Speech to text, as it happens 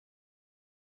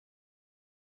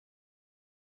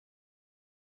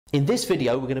In this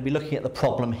video, we're going to be looking at the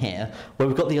problem here, where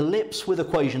we've got the ellipse with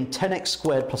equation 10x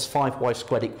squared plus 5y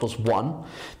squared equals 1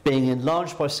 being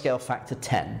enlarged by scale factor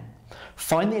 10.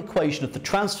 Find the equation of the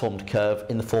transformed curve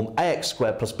in the form ax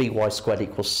squared plus by squared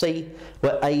equals c,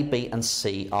 where a, b and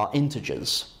c are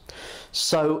integers.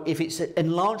 So if it's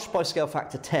enlarged by scale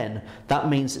factor 10, that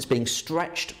means it's being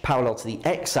stretched parallel to the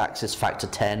x-axis factor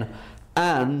 10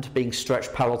 and being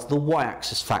stretched parallel to the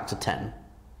y-axis factor 10.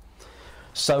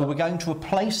 So we're going to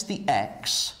replace the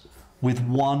x with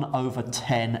 1 over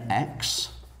 10x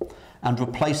and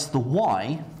replace the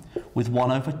y with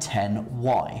 1 over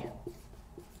 10y.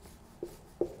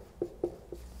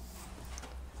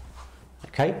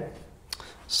 Okay,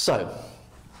 so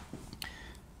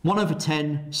 1 over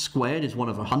 10 squared is 1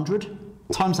 over 100.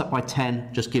 Times that by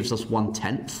 10 just gives us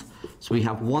 1/10. So we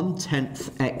have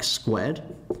 1/10 x squared.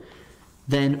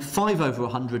 Then 5 over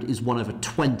 100 is 1 over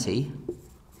 20.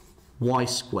 Y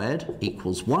squared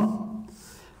equals 1.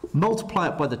 Multiply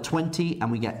it by the 20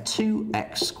 and we get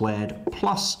 2x squared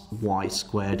plus y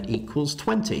squared equals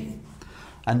 20.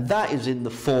 And that is in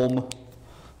the form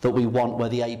that we want, where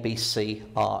the a, b, c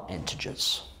are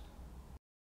integers.